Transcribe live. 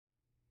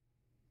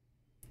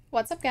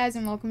What's up, guys,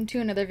 and welcome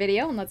to another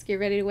video, and let's get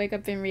ready to wake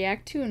up and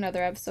react to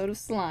another episode of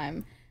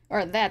Slime.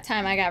 Or that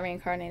time I got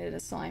reincarnated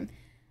as Slime.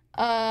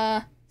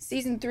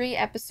 Season 3,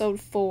 Episode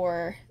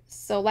 4.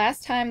 So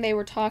last time they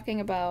were talking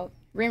about,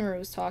 Rimuru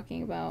was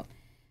talking about,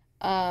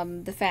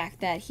 the fact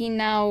that he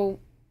now,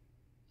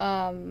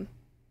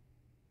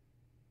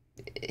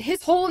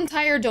 his whole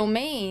entire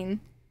domain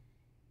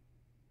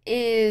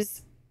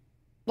is,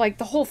 like,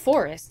 the whole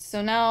forest.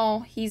 So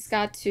now he's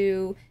got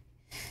to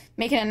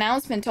make an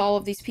announcement to all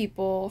of these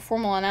people, a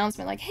formal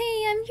announcement, like,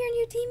 hey, I'm your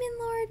new demon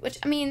lord. Which,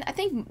 I mean, I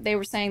think they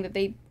were saying that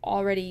they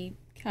already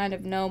kind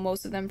of know,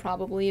 most of them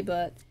probably,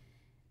 but,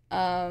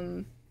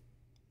 some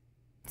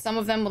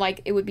of them,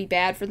 like, it would be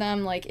bad for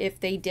them, like, if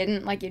they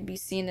didn't, like, it'd be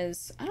seen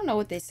as, I don't know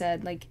what they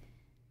said, like,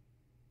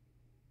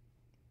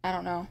 I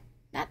don't know,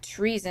 not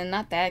treason,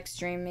 not that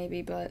extreme,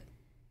 maybe, but,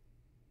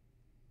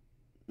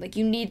 like,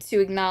 you need to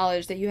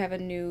acknowledge that you have a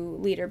new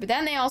leader. But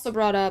then they also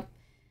brought up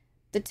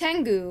the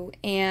Tengu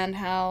and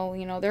how,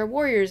 you know, they're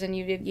warriors and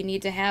you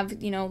need to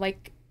have, you know,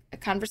 like, a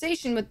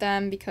conversation with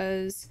them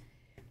because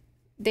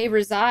they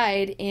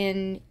reside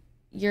in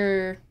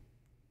your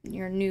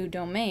new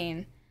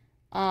domain.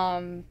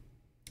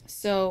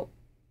 So,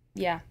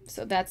 yeah,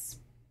 so that's,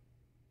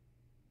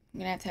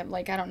 I'm gonna have to have,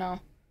 like, I don't know,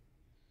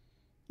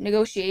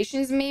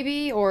 negotiations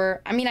maybe,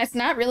 or, I mean, it's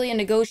not really a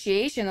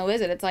negotiation though,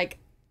 is it? It's like,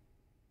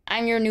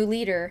 I'm your new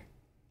leader.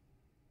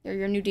 You're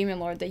your new demon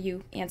lord that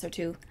you answer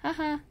to.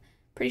 Haha.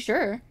 Pretty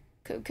sure.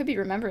 Could be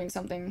remembering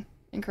something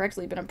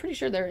incorrectly, but I'm pretty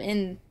sure they're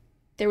in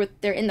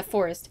the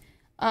forest.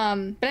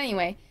 But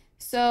anyway,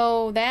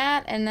 so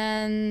that, and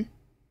then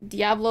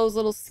Diablo's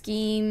little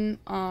scheme.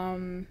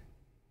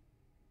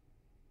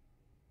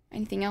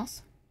 Anything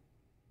else?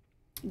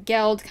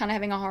 Geld kind of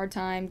having a hard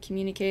time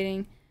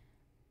communicating.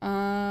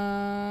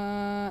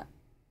 I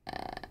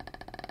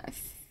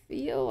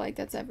feel like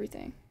that's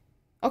everything.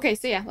 Okay,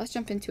 so yeah, let's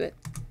jump into it.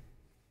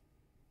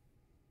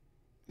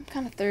 I'm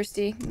kind of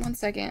thirsty. 1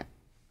 second.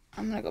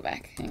 I'm gonna go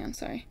back. Hang on,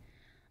 sorry.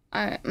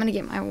 I'm gonna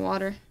get my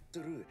water.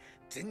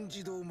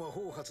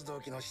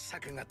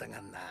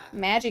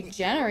 Magic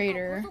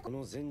generator.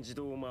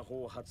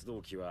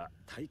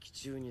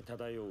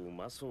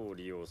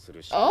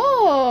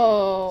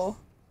 Oh!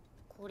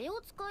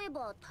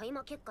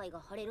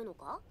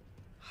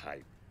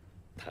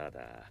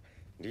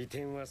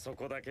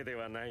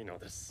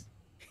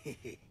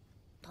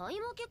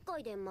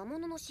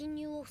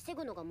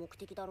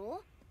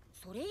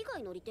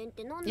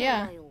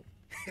 Yeah.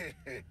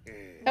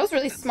 That was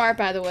really smart,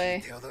 by the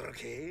way.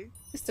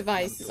 This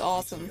device is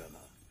awesome.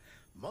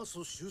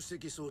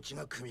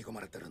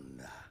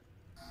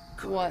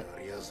 What?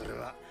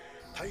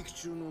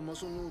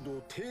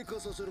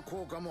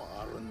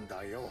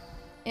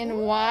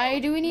 And why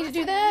do we need to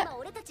do that?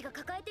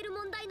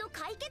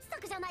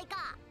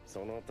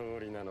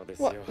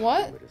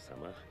 What?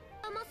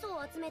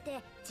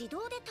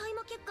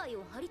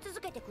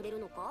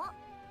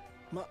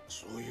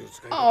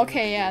 Oh,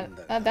 okay, yeah.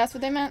 That's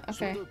what they meant?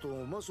 Okay.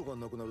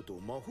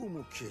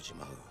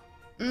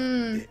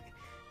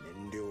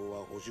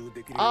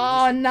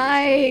 Oh,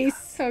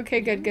 nice!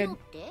 Okay, good, good.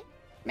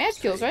 Match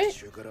skills, right?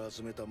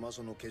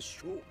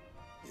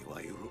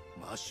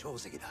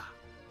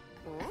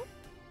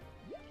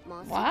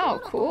 Wow,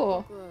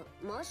 cool.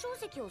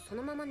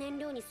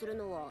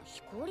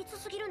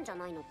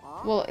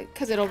 Well,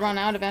 because it'll run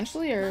out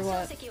eventually, or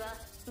what?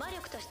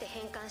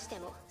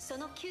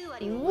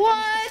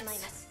 What?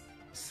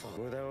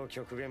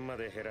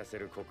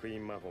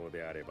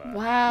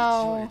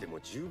 Wow.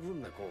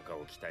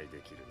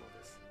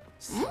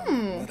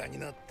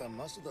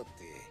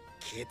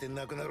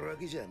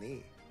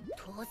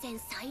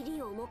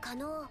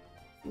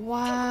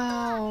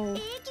 Wow.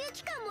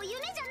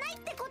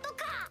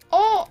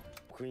 Oh!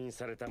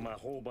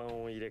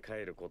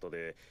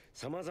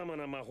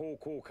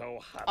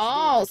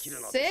 Oh,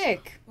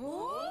 sick.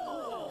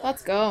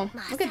 Let's go.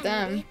 Look at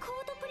them.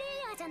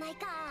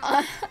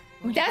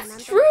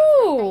 That's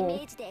true!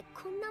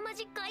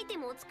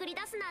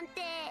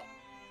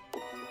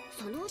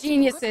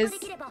 Geniuses.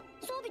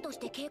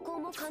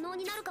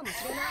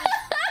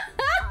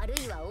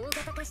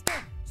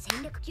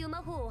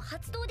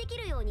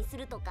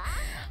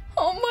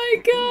 Oh my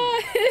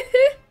god!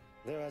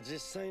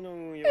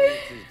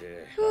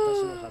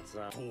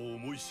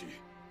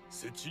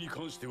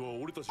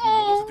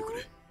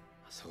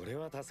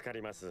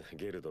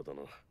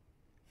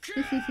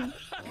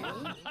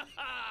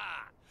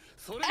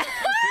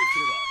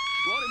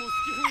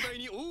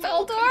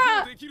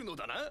 Feldora!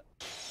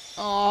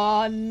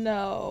 Oh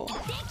no.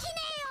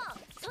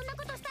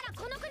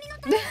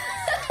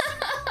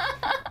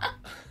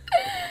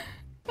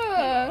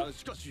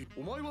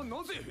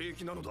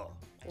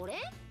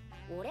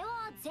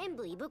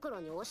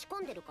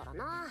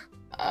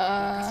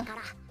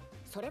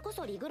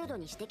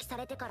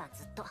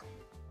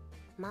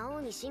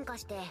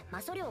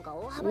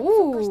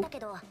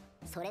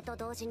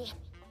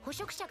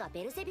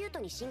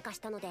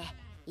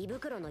 So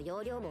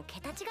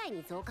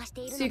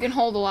you can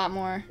hold a lot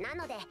more.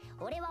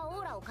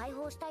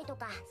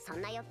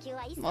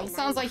 Well, it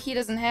sounds like he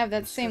doesn't have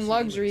that same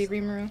luxury,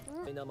 Rimuru.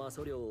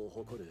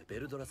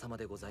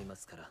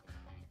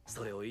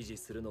 それを維持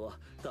するのは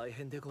大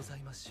変でござ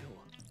いましょう。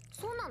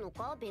そうなの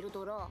か、ベル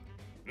ドラ。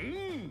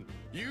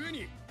ゆえ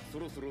にそ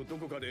ろそろど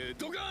こかで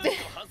ドカーンと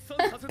発散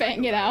させて。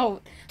Bang it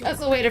out. That's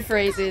the way to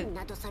phrase it.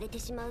 などされて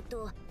しまう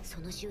と、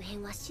その周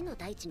辺は死の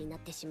大地になっ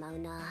てしまう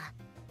な。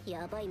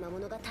やばい魔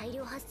物が大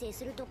量発生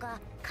するとか、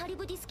カリ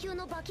ブディス級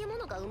の化け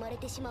物が生まれ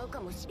てしまうか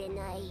もしれ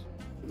ない。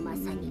ま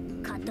さ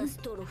にカタス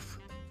トロフ。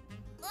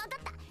わかっ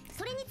た。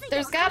それについて。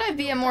There's gotta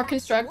be a more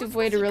constructive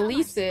way to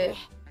release it.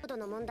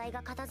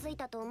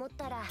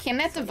 Can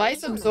that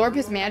device absorb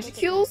his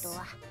magicules?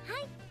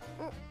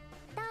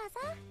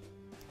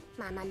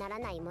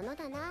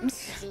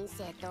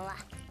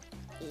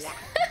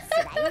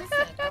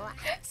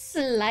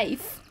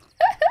 Slife.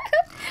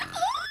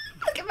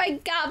 Look at my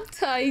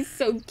Gapta, he's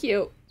so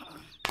cute.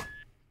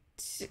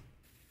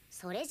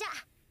 Somebody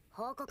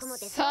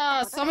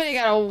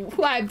got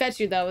a... I bet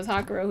you that was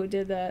Hakuro who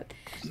did that.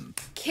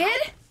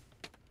 Kid?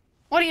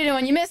 What are you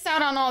doing? You missed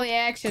out on all the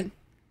action.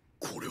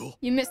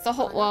 You missed the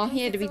whole... Well,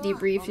 he had to be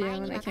debriefed, you know,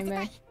 when I came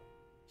back.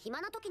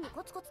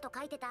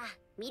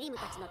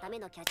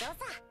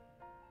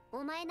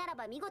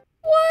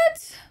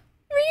 What?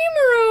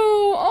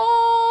 Rimuru!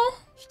 Oh!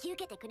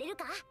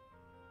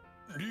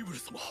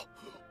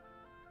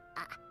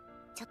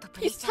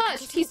 He's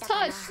touched! He's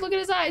touched! Look at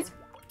his eyes!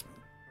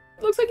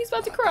 Looks like he's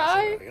about to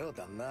cry.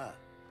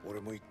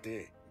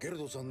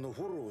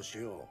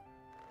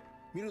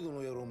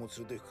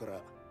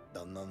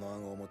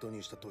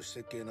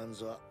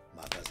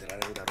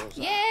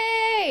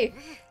 Yay!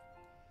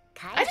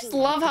 I just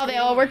love how they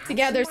all work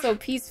together so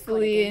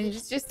peacefully and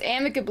just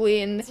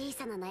amicably and...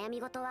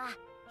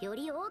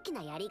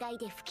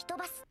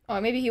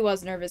 Oh, maybe he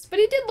was nervous, but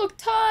he did look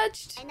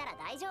touched.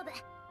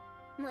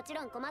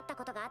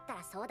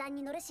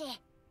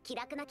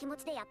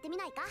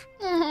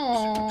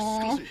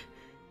 Aww.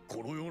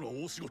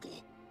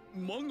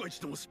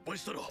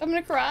 I'm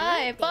gonna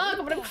cry. Fuck,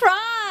 I'm gonna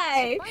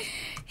cry.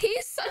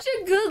 He's such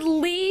a good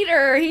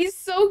leader. He's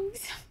so...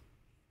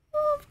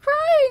 Oh, I'm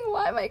crying.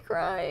 Why am I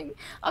crying?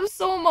 I'm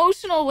so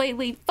emotional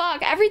lately.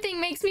 Fuck, everything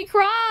makes me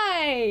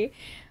cry.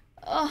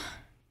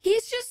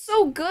 He's just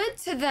so good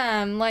to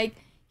them. Like,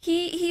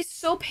 he's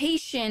so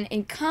patient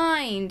and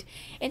kind.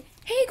 And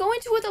hey, go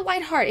into it with a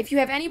light heart. If you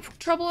have any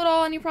trouble at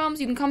all, any problems,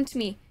 you can come to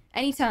me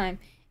anytime.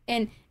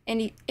 I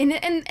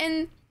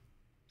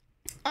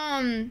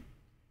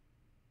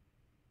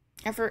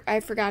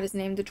forgot his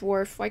name, the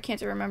dwarf. Why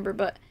can't I remember?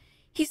 But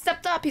he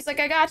stepped up. He's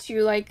like, I got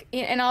you. Like,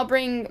 and I'll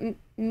bring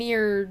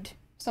Mirrored,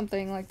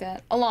 something like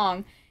that,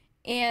 along.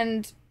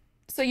 And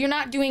so you're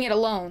not doing it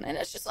alone. And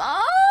it's just,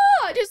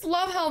 I just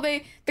love how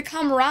the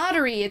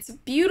camaraderie, it's a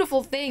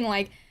beautiful thing.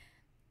 Like,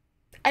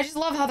 I just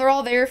love how they're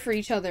all there for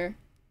each other.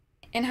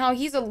 And how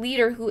he's a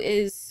leader who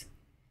is,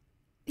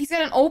 he's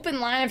got an open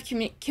line of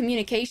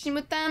communication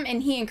with them,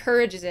 and he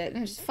encourages it.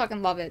 And I just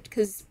fucking love it,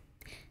 because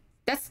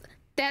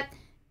that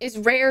is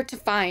rare to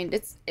find.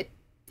 It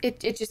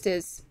just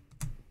is.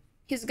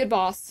 He's a good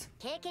boss.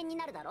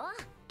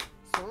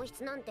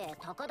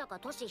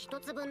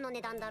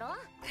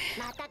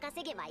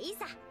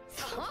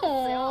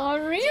 Oh,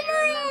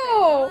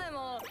 Rimuru!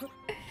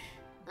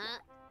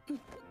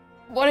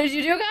 What did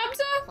you do,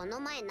 Gamsa?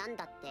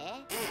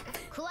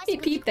 He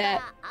peeped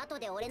that.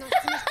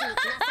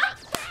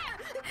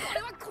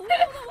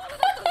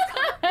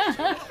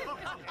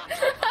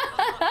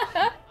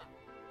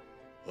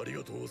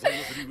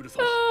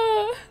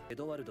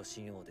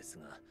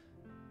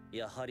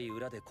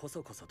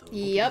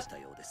 Yep,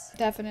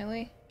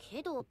 definitely.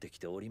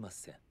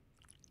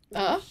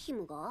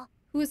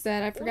 Who is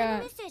that? I forgot. I'm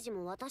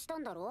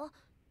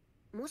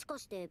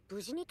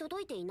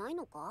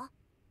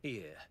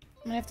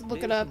gonna have to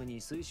look it up.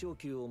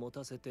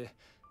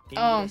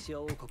 Oh.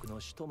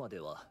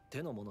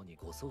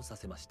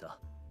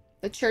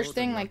 The church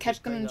thing, like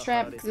catch them in the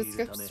trap, because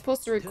it's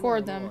supposed to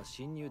record them.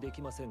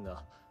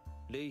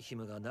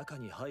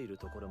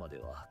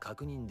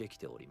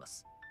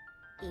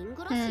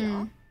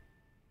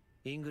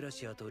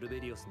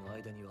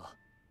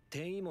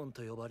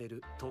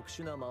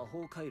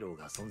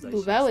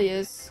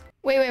 Lubelius?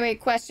 Wait,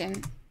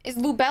 question. Is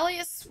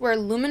Lubelius where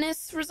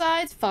Luminous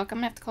resides? Fuck, I'm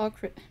gonna have to call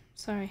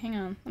Sorry, hang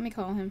on. Let me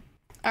call him.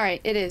 Alright,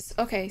 it is.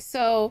 Okay,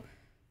 so...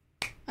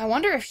 I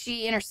wonder if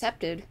she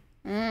intercepted.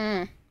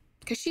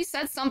 Because she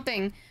said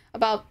something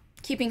about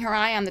keeping her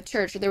eye on the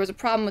church, or there was a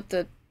problem with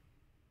the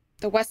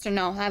Western...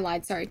 No, I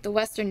lied, sorry. The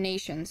Western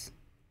nations.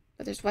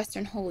 But there's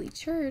Western Holy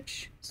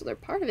Church, so they're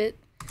part of it.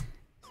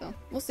 So,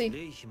 we'll see.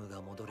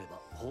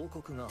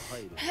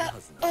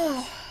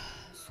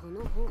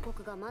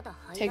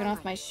 Taking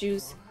off my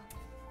shoes.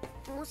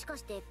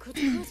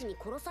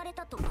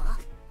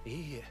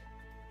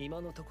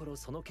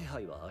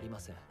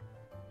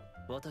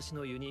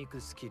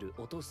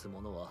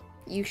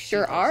 You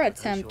sure are a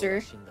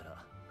tempter.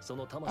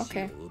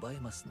 Okay.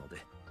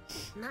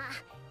 まあ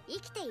生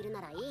きている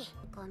ならいい。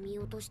髪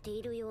落として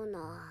いるよう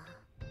な。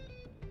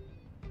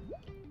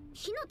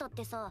ひなたっ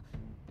てさ、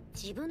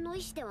自分の意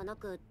思ではな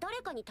く誰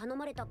かに頼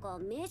まれたか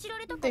命じら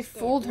れたか They して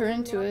fooled her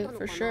into it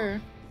for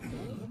sure.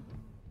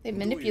 They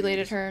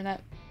manipulated her in that.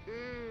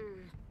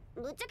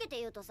 ぶっちゃけて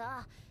言うと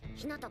さ、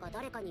ひなたが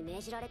誰かに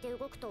命じられて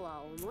動くと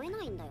は思え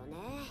ないんだよね。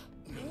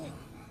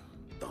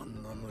旦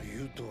那の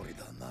言う通り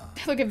だな。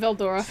Look at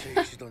Veldora. 聖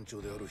騎士団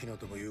長であるひな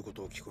たの言うこ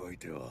とを聞く相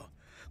手は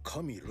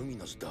神ルミ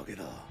ナスだけ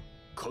だ。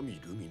神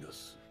ルミナ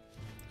ス。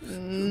ル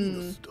ミ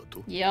ナスだと。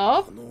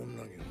Yup. あの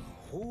女には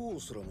法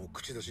すらも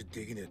口出し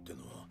できねえって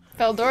のは。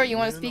Veldora, you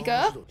want to speak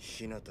up?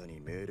 ひなた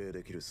に命令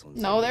できる存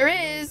在。No, there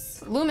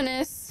is.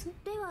 Luminous.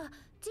 では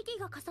時期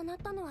が重なっ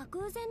たのは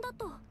偶然だ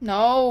と。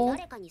No.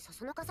 誰かにそ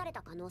そのかされ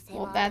た可能性 Well,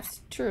 は。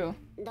 that's true.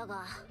 だ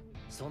が。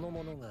その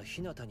ものが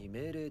ひなたに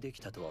命令でき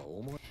たとは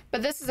思え。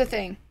 But this is the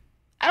thing.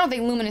 I don't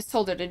think Luminous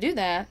told her to do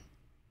that.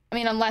 I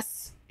mean,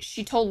 unless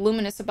she told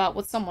Luminous about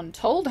what someone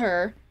told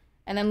her,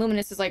 and then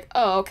Luminous is like,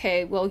 oh,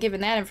 okay, well,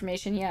 given that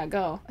information, yeah,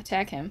 go,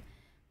 attack him.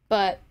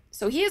 But,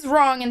 so he is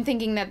wrong in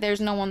thinking that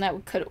there's no one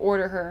that could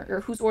order her,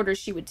 or whose orders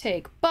she would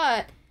take.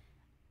 But,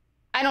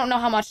 I don't know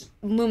how much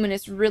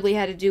Luminous really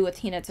had to do with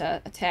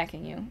Hinata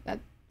attacking you. That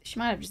she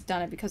might have just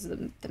done it because of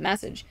the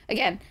message.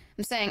 Again,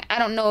 I'm saying, I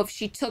don't know if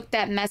she took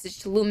that message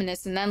to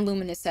Luminous and then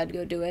Luminous said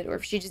go do it, or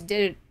if she just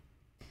did it,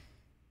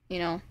 you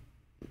know,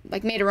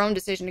 like made her own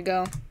decision to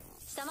go.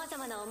 様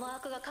々な思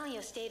惑が関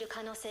与している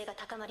可能性が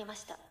高まりま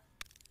した。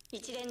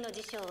一連の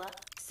事象は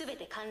全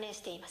て関連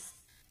しています。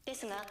で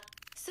すが、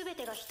全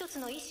てが一つ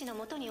の意志の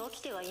もとに起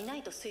きてはいな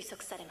いと推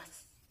測されま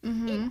す。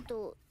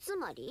つ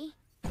まり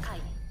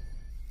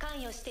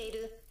関与してい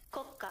る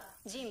国家、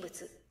人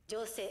物、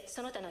情勢、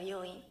その他の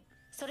要因、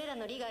それら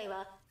の利害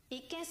は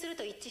一見する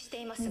と一致し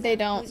ていますが、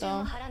矛盾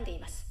をはらんでい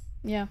ます。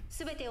Yeah.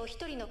 全てを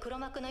一人の黒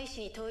幕の意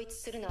志に統一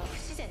するのは不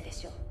自然で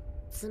しょう。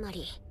つま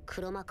り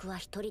黒幕は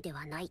一人で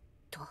はない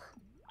と。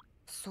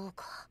そう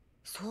か。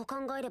そう考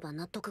えれば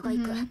納得がい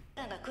く。が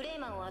クレイ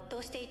マンを圧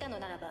倒していたの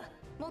ならば、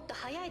もっと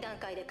早い段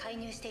階で介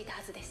入していた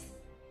はずです。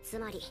つ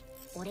まり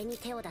俺に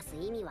手を出す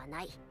意味は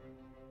ない。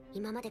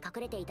今まで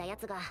隠れていたや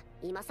つが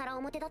今さら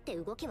表立って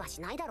動きは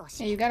しないだろう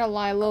し。Yeah, you gotta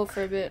lie low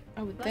for a bit,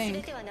 I would 忘れ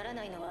think. てはなら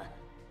ないのは、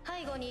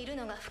背後にいる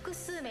のが複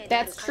数名で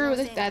That's true,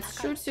 that's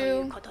true とい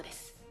う too. ことで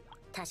す。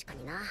確か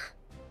にな。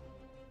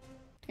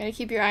Gotta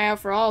keep your eye out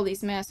for all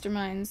these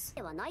masterminds.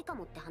 ではないか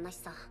もって話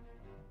さ。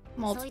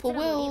 Multiple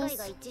wills.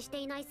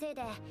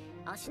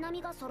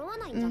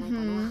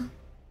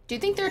 Do you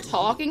think they're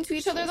talking to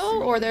each other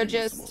though, or they're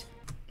just,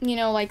 you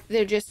know, like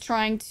they're just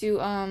trying to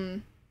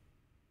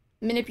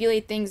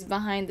manipulate things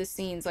behind the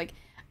scenes? Like,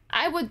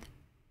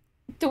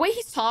 the way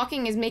he's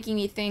talking is making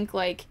me think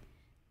like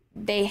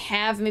they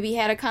have maybe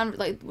had a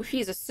like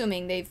he's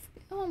assuming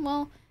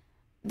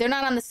they're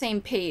not on the same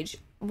page.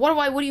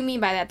 What do you mean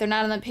by that? They're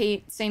not on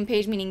the same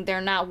page, meaning they're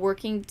not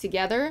working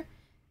together?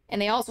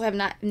 And they also have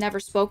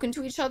never spoken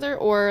to each other,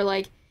 or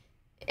like,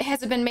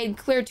 has it been made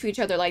clear to each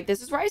other, like,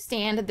 this is where I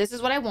stand, this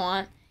is what I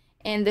want,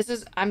 and this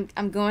is, I'm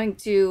going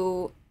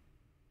to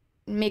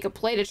make a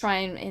play to try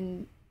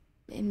and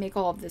make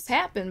all of this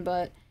happen,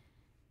 but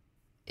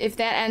if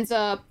that ends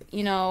up,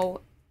 you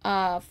know,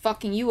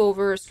 fucking you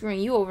over, or screwing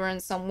you over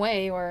in some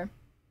way, or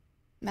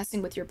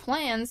messing with your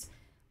plans,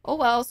 oh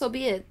well, so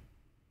be it.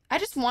 I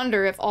just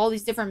wonder if all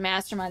these different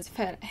masterminds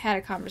have had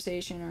a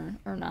conversation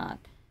or not.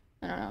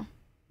 I don't know,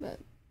 but...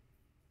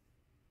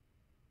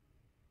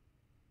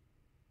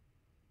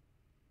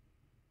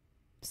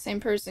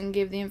 Same person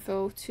gave the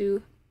info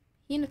to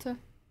Hinata.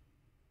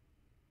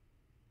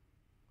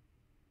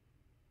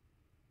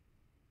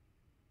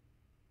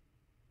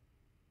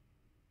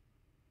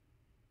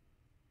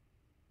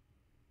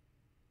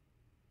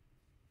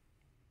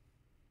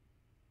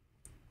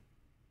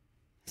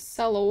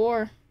 Cell of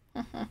War.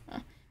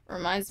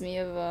 Reminds me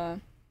of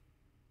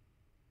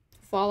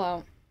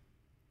Fallout.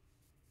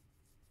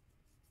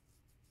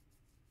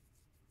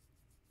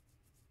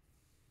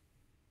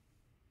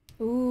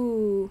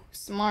 Ooh,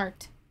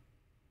 smart.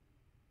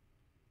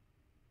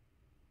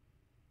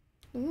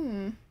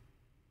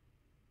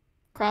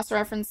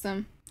 Cross-reference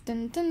them.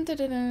 Dun, dun, dun,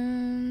 dun,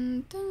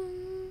 dun,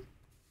 dun.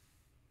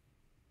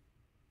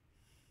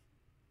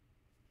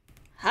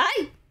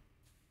 Hi!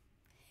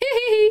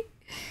 Hee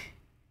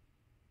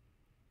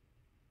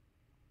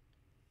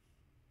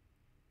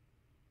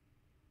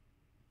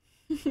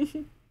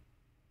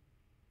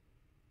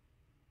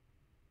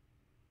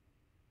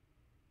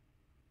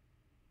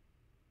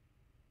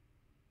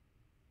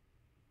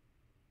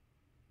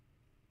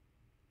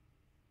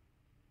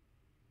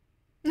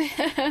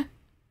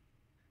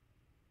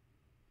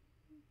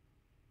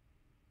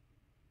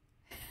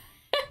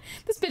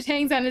This bitch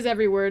hangs on his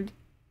every word.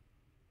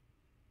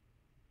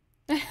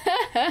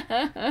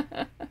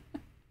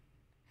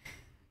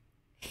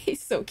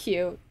 He's so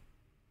cute.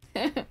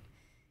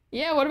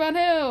 Yeah, what about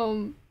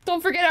him?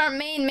 Don't forget our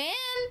main man.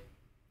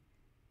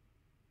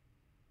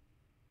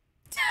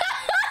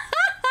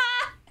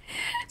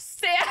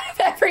 Stay out of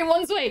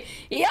everyone's way.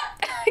 Yep,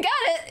 I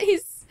got it.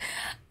 He's...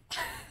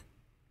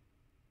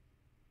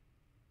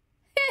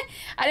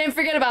 didn't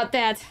forget about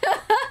that.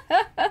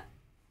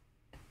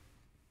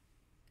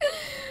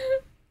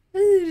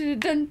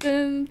 Dun,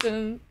 dun,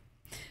 dun.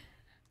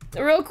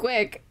 Real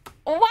quick,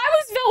 why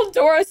was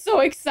Veldora so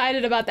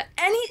excited about that?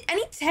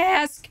 Any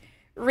task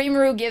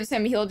Rimuru gives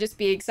him, he'll just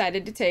be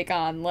excited to take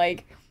on.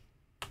 Like,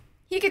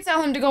 he could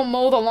tell him to go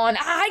mow the lawn.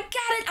 I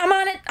got it. I'm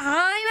on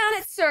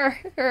it, sir.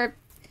 Or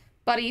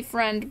buddy,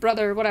 friend,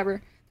 brother,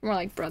 whatever. More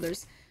like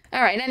brothers.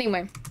 All right.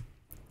 Anyway.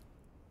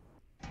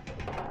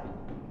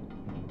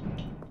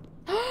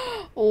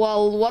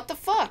 Well, what the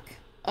fuck?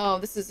 Oh,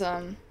 this is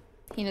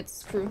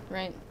Hinata's crew,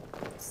 right?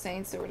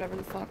 Saints or whatever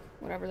the fuck,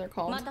 whatever they're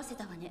called.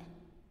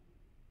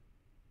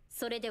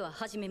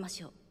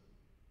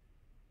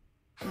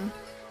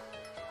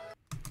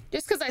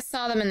 Just because I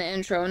saw them in the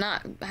intro,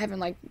 I haven't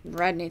like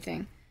read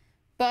anything.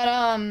 But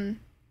all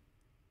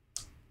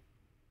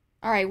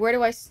right, where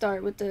do I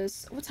start with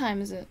this? What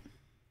time is it?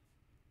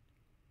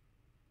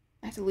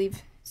 I have to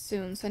leave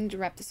soon, so I need to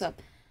wrap this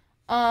up.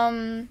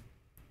 I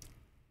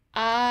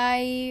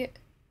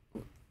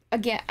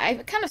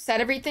kind of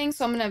said everything,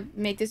 so I'm gonna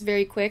make this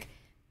very quick.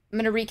 I'm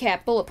gonna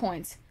recap bullet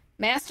points.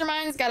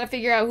 Mastermind's got to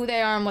figure out who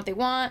they are and what they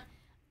want.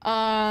 He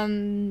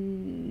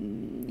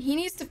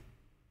needs to.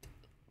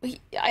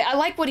 I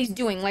like what he's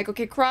doing. Like,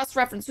 okay,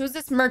 cross-reference. Who's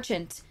this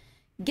merchant?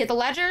 Get the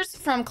ledgers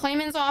from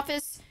Clayman's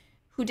office,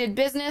 who did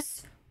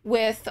business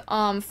with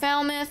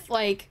Falmouth.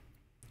 Like,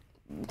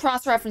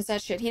 cross-reference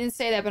that shit. He didn't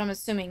say that, but I'm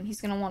assuming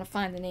he's gonna want to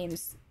find the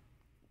names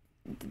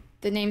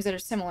that are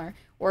similar,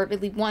 or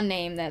at least one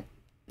name that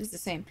is the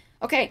same.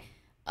 Okay.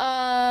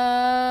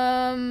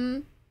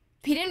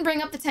 He didn't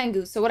bring up the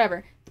Tengu, so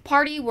whatever. The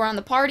party, we're on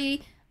the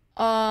party.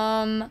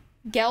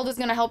 Geld is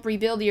gonna help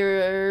rebuild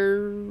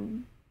your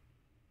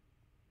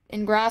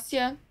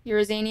Ingracia,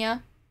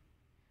 Eurazania.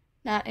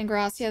 Not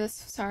Ingracia,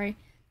 sorry.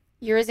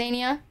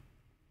 Eurazania.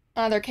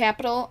 Their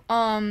capital.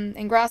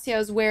 Ingracia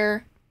is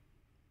where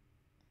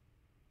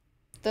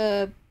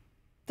the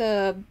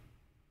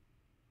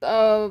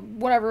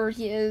whatever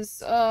he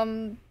is,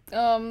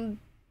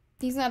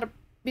 he's not a,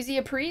 is he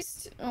a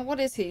priest?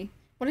 What is he?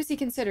 What is he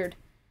considered?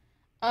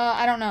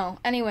 I don't know.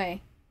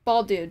 Anyway,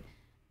 bald dude.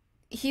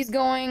 He's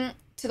going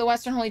to the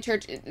Western Holy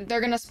Church. They're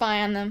gonna spy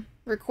on them,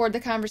 record the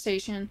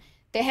conversation.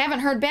 They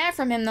haven't heard back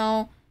from him,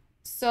 though,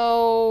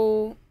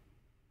 so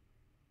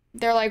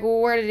they're like,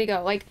 well, where did he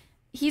go? Like,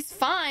 he's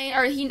fine,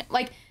 or he,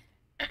 like,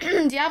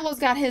 Diablo's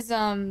got his,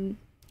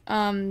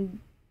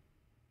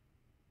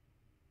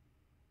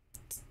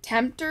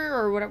 tempter,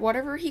 or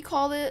whatever he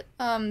called it,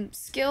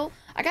 skill.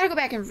 I gotta go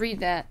back and read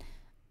that,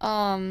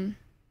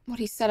 what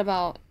he said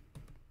about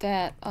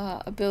that,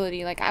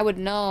 ability. Like, I would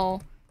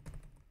know.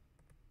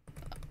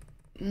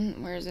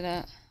 Where is it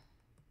at?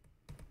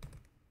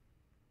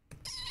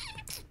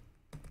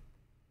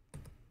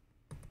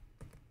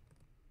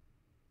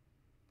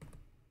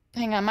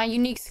 Hang on, my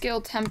unique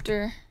skill,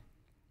 Tempter,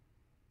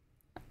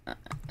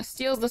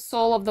 steals the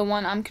soul of the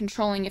one I'm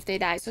controlling if they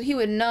die. So he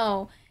would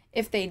know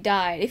if he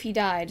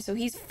died. So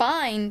he's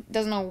fine,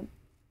 doesn't know,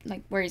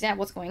 like, where he's at,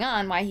 what's going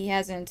on, why he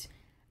hasn't,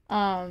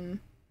 like,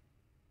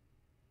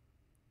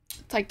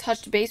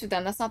 touched base with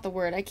them. That's not the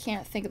word. I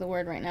can't think of the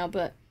word right now,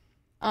 but,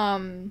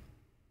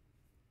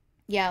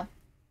 yeah.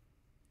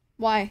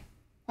 Why?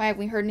 Why haven't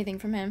we heard anything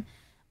from him?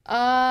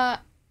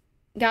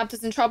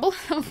 Gapta's in trouble?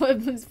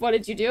 What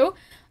did you do?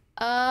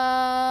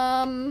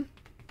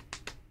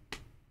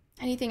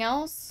 Anything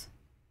else?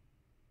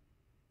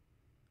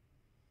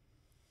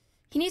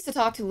 He needs to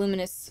talk to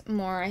Luminous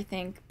more, I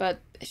think, but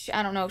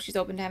I don't know if she's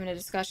open to having a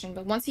discussion,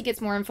 but once he gets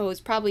more info,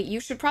 you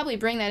should probably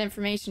bring that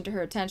information to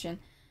her attention.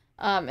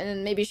 And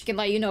then maybe she can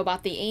let you know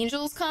about the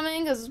angels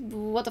coming, because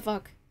what the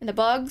fuck? And the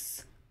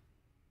bugs?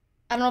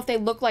 I don't know if they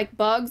look like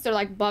bugs, they're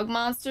like bug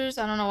monsters.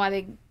 I don't know why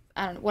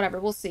I don't know,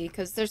 whatever, we'll see,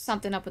 because there's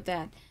something up with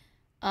that.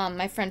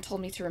 My friend told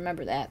me to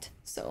remember that,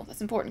 so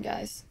that's important,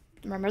 guys.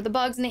 Remember the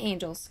bugs and the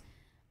angels.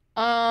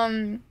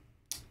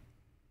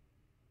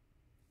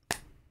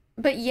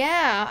 But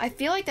yeah, I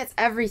feel like that's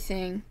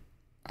everything.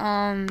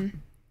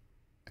 And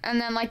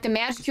then, like, the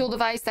Magicule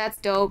device, that's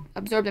dope.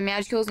 Absorb the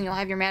Magicules and you'll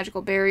have your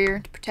magical barrier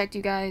to protect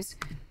you guys.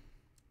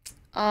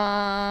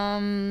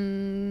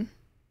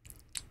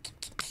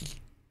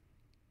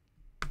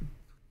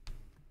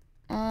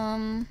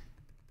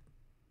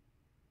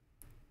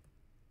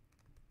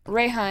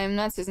 Rayheim,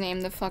 that's his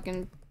name, the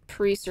fucking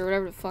priest or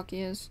whatever the fuck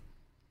he is.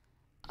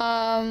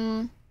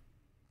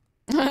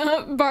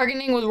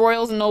 Bargaining with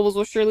royals and nobles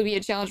will surely be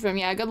a challenge for him.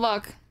 Yeah, good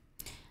luck.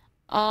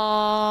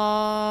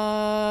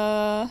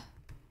 I'm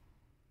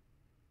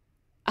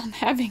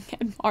having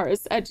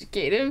Mars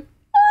educate him.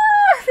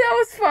 That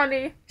was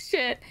funny.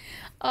 Shit.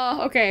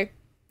 Okay.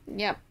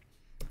 Yep.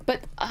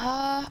 But,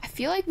 I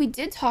feel like we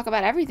did talk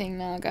about everything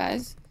now,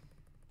 guys.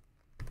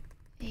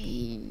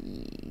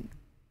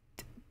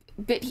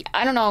 But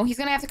I don't know. He's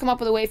gonna have to come up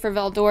with a way for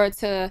Veldora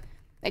to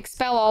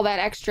expel all that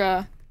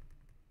extra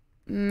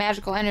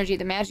magical energy,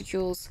 the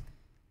Magicules.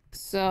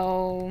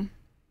 So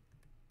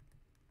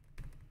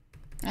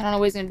I don't know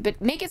what he's gonna,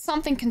 but make it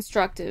something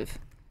constructive.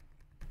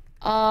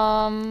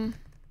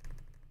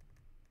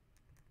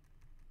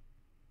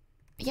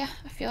 yeah,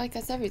 I feel like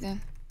that's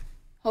everything.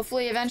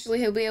 Hopefully, eventually,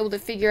 he'll be able to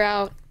figure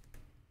out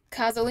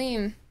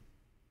Kazalim.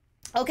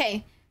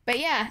 Okay, but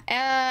yeah,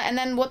 and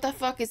then what the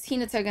fuck is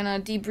Hinata gonna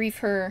debrief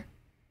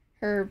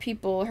her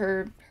people,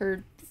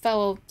 her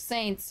fellow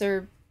saints,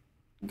 or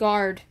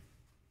guard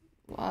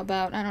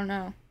about? I don't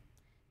know.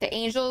 The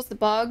angels, the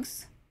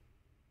bugs,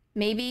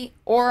 maybe,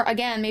 or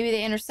again, maybe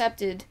they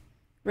intercepted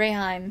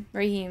Rahim,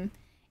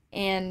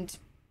 and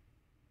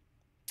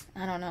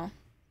I don't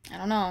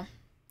know.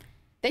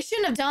 They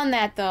shouldn't have done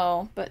that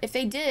though, but if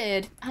they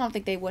did, I don't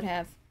think they would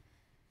have.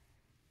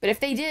 But if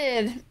they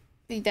did,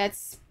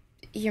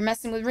 you're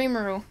messing with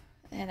Rimuru,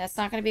 and that's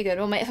not gonna be good.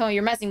 Well,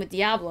 you're messing with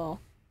Diablo,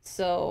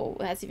 so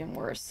that's even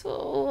worse.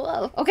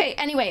 Okay,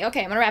 anyway,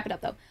 okay, I'm gonna wrap it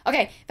up though.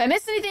 Okay, if I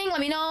missed anything,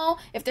 let me know.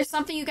 If there's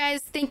something you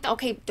guys think,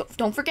 okay,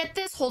 don't forget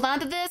this, hold on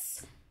to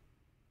this.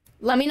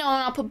 Let me know,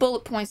 and I'll put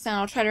bullet points down.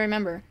 I'll try to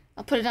remember.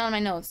 I'll put it down in my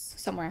notes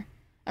somewhere.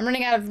 I'm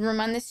running out of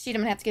room on this sheet.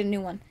 I'm gonna have to get a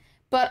new one.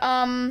 But,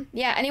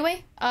 yeah,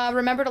 anyway,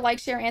 remember to like,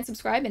 share, and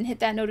subscribe, and hit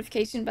that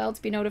notification bell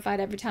to be notified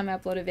every time I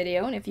upload a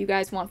video. And if you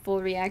guys want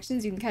full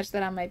reactions, you can catch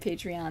that on my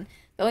Patreon.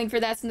 The link for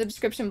that's in the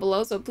description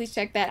below, so please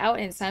check that out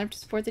and sign up to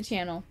support the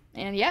channel.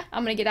 And yeah,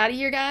 I'm gonna get out of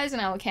here, guys,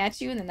 and I will catch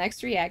you in the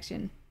next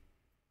reaction.